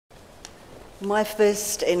My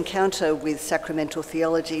first encounter with sacramental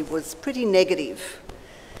theology was pretty negative.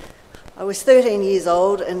 I was 13 years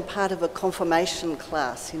old and part of a confirmation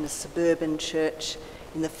class in a suburban church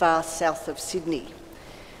in the far south of Sydney.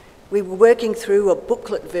 We were working through a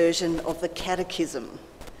booklet version of the Catechism.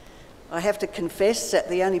 I have to confess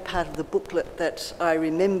that the only part of the booklet that I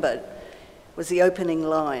remembered was the opening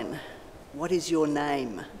line, "What is your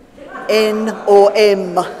name? N or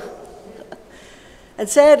M?" And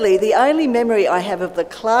sadly, the only memory I have of the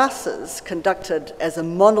classes conducted as a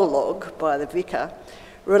monologue by the vicar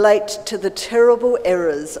relate to the terrible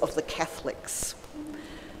errors of the Catholics.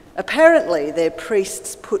 Apparently, their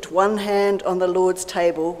priests put one hand on the Lord's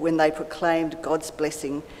table when they proclaimed God's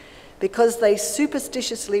blessing because they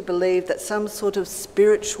superstitiously believed that some sort of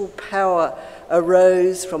spiritual power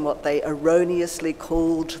arose from what they erroneously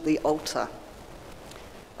called the altar.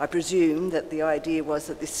 I presume that the idea was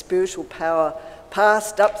that this spiritual power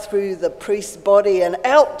passed up through the priest's body and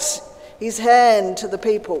out his hand to the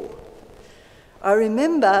people. I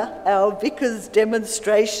remember our vicar's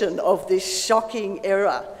demonstration of this shocking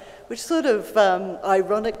error, which sort of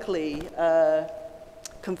ironically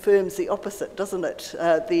confirms the opposite, doesn't it?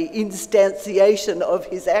 The instantiation of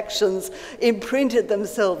his actions imprinted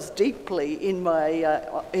themselves deeply in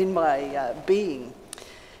my being.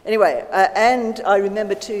 Anyway, and I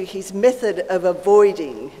remember too his method of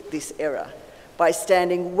avoiding this error by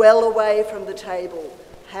standing well away from the table,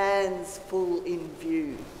 hands full in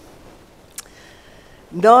view.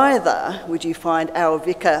 Neither would you find our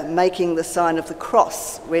vicar making the sign of the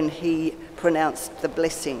cross when he pronounced the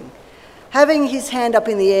blessing. Having his hand up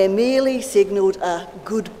in the air merely signalled a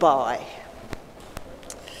goodbye.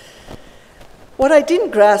 What I didn't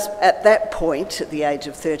grasp at that point, at the age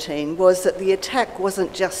of 13, was that the attack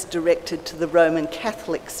wasn't just directed to the Roman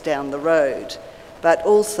Catholics down the road, but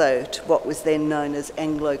also to what was then known as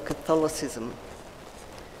Anglo-Catholicism.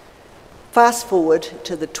 Fast forward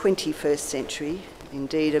to the 21st century,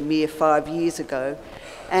 indeed a mere 5 years ago,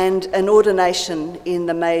 and an ordination in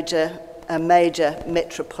a major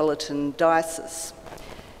metropolitan diocese.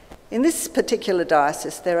 In this particular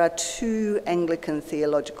diocese, there are two Anglican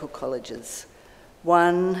theological colleges,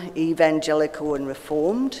 one evangelical and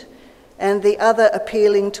reformed, and the other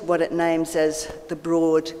appealing to what it names as the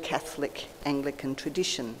broad Catholic Anglican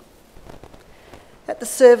tradition. At the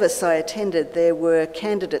service I attended, there were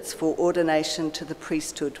candidates for ordination to the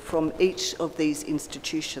priesthood from each of these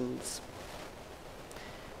institutions.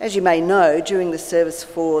 As you may know, during the service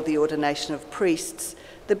for the ordination of priests,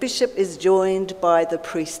 the bishop is joined by the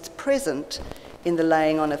priests present in the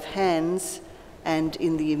laying on of hands and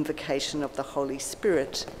in the invocation of the Holy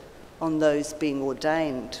Spirit on those being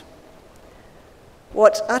ordained.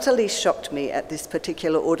 What utterly shocked me at this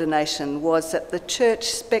particular ordination was that the church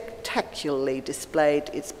spectacularly displayed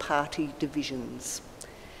its party divisions.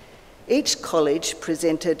 Each college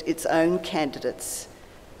presented its own candidates,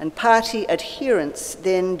 and party adherents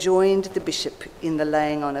then joined the bishop in the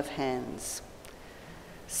laying on of hands.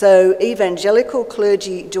 So evangelical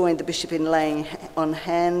clergy joined the bishop in laying on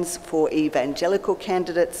hands for evangelical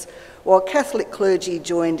candidates, while Catholic clergy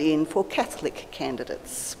joined in for Catholic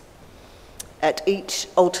candidates. At each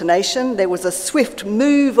alternation, there was a swift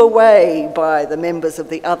move away by the members of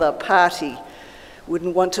the other party.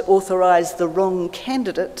 Wouldn't want to authorise the wrong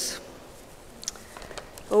candidate.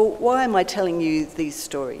 Well, why am I telling you these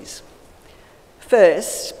stories?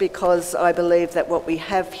 First, because I believe that what we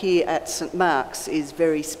have here at St Mark's is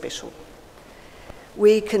very special.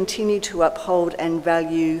 We continue to uphold and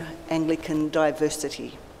value Anglican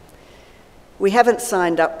diversity. We haven't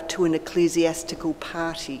signed up to an ecclesiastical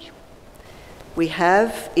party. We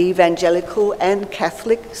have evangelical and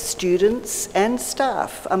Catholic students and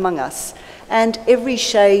staff among us, and every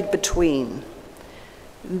shade between.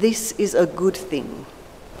 This is a good thing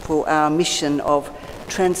for our mission of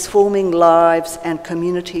transforming lives and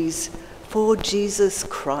communities for Jesus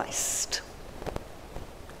Christ,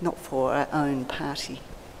 not for our own party.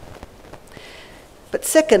 But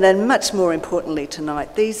second, and much more importantly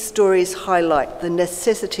tonight, these stories highlight the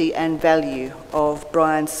necessity and value of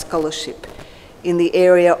Brian's scholarship in the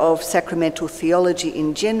area of sacramental theology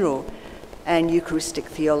in general and Eucharistic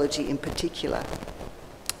theology in particular.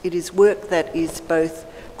 It is work that is both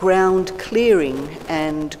ground clearing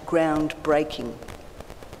and ground breaking.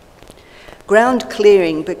 Ground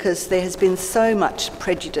clearing because there has been so much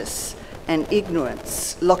prejudice and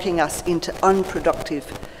ignorance locking us into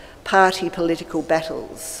unproductive party political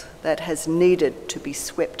battles that has needed to be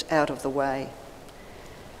swept out of the way.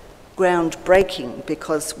 Ground breaking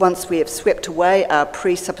because once we have swept away our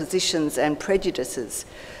presuppositions and prejudices,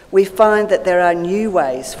 we find that there are new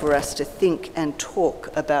ways for us to think and talk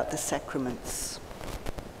about the sacraments.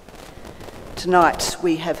 Tonight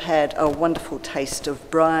we have had a wonderful taste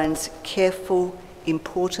of Brian's careful,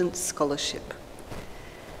 important scholarship.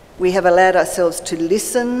 We have allowed ourselves to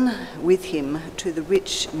listen with him to the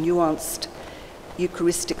rich, nuanced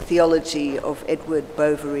Eucharistic theology of Edward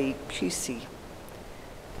Bovary Pusey.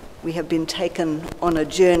 We have been taken on a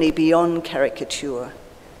journey beyond caricature,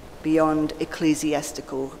 beyond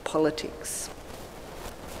ecclesiastical politics.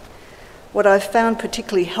 What I've found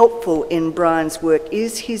particularly helpful in Brian's work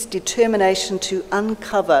is his determination to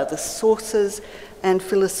uncover the sources and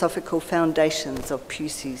philosophical foundations of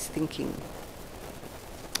Pusey's thinking.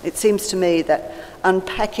 It seems to me that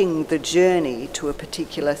unpacking the journey to a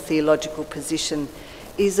particular theological position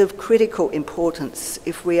is of critical importance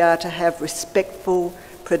if we are to have respectful,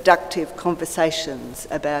 productive conversations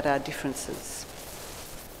about our differences.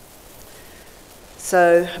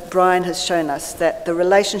 So Brian has shown us that the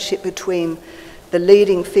relationship between the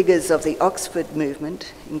leading figures of the Oxford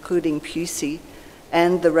movement, including Pusey,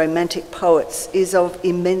 and the Romantic poets is of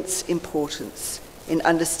immense importance in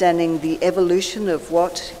understanding the evolution of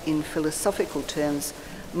what, in philosophical terms,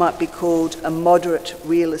 might be called a moderate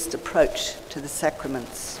realist approach to the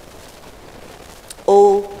sacraments.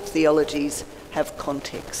 All theologies have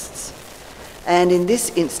contexts. And in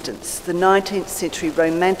this instance, the 19th century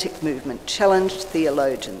Romantic movement challenged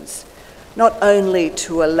theologians not only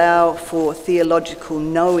to allow for theological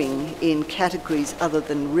knowing in categories other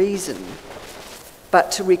than reason,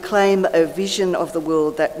 but to reclaim a vision of the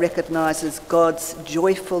world that recognises God's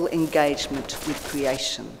joyful engagement with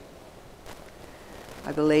creation.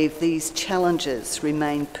 I believe these challenges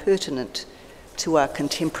remain pertinent to our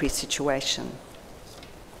contemporary situation.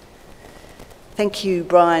 Thank you,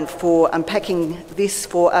 Brian, for unpacking this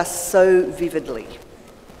for us so vividly.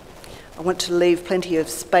 I want to leave plenty of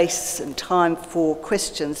space and time for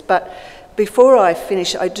questions, but before I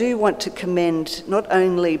finish, I do want to commend not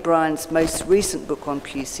only Brian's most recent book on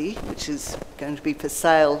Pusey, which is going to be for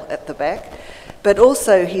sale at the back, but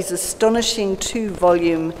also his astonishing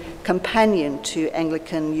 2-volume companion to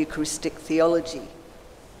Anglican Eucharistic Theology.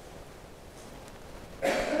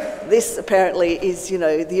 This apparently is,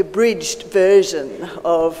 the abridged version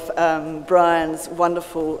of Brian's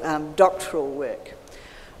wonderful doctoral work.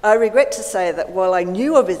 I regret to say that while I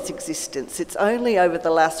knew of its existence, it's only over the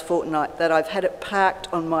last fortnight that I've had it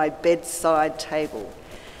parked on my bedside table.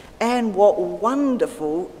 And what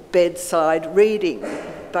wonderful bedtime reading.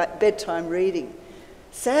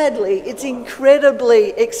 Sadly, it's incredibly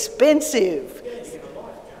expensive.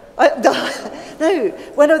 No,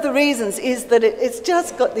 one of the reasons is that it's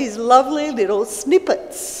just got these lovely little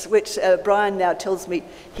snippets, which Brian now tells me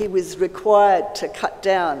he was required to cut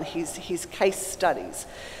down his case studies.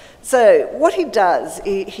 So what he does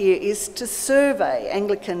here is to survey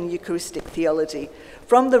Anglican Eucharistic theology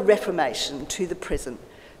from the Reformation to the present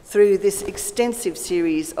through this extensive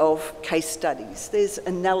series of case studies. There's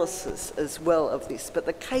analysis as well of this, but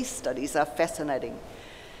the case studies are fascinating.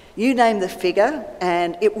 You name the figure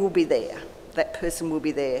and it will be there. That person will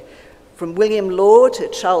be there. From William Law to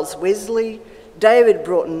Charles Wesley, David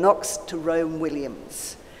Broughton Knox to Rome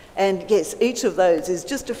Williams. And yes, each of those is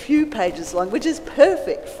just a few pages long, which is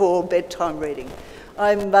perfect for bedtime reading.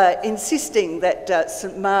 I'm insisting that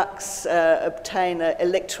St Mark's obtain an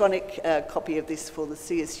electronic copy of this for the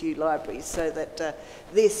CSU library so that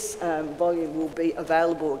this volume will be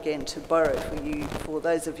available again to borrow for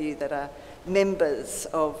those of you that are members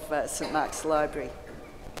of St Mark's Library.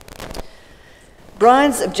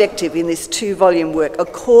 Brian's objective in this 2-volume work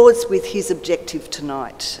accords with his objective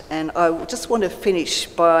tonight, and I just want to finish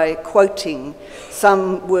by quoting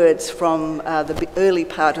some words from the early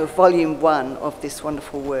part of Volume 1 of this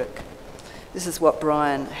wonderful work. This is what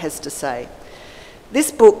Brian has to say.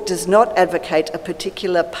 This book does not advocate a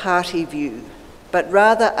particular party view, but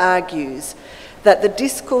rather argues that the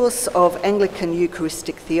discourse of Anglican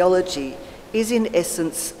Eucharistic theology is in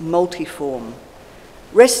essence multiform,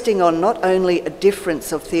 resting on not only a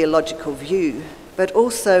difference of theological view, but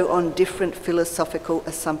also on different philosophical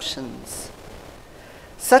assumptions.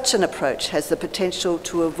 Such an approach has the potential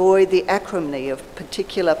to avoid the acrimony of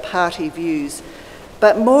particular party views,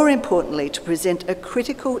 but more importantly, to present a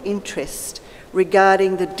critical interest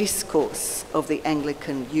regarding the discourse of the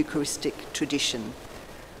Anglican Eucharistic tradition,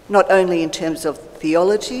 not only in terms of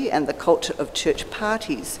theology and the culture of church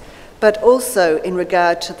parties, but also in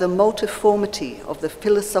regard to the multiformity of the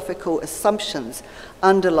philosophical assumptions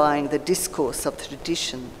underlying the discourse of the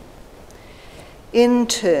tradition. In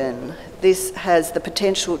turn, this has the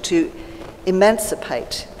potential to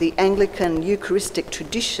emancipate the Anglican Eucharistic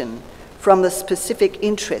tradition from the specific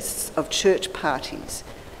interests of church parties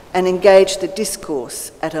and engage the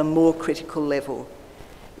discourse at a more critical level,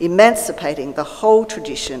 emancipating the whole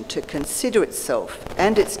tradition to consider itself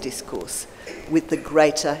and its discourse with the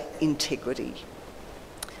greater integrity.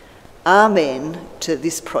 Amen to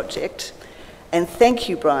this project, and thank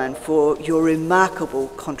you, Brian, for your remarkable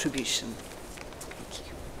contribution.